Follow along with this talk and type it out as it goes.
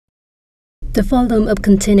The volume of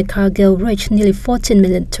container cargo reached nearly 14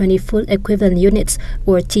 million 20-foot equivalent units,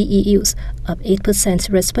 or TEUs, up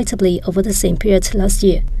 8% respectively over the same period last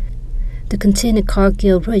year. The container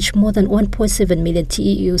cargo reached more than 1.7 million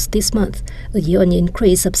TEUs this month, a year-on-year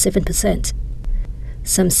increase of 7%.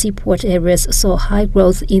 Some seaport areas saw high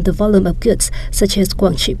growth in the volume of goods, such as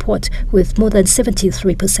Quang Port, with more than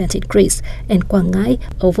 73% increase, and Quang Ngai,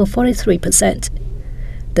 over 43%.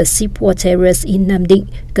 The seaport areas in Nam Định,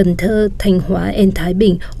 Cần Thơ, Thanh Hóa, and Thái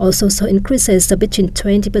Bình also saw increases of between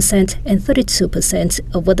 20% and 32%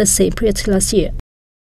 over the same period last year.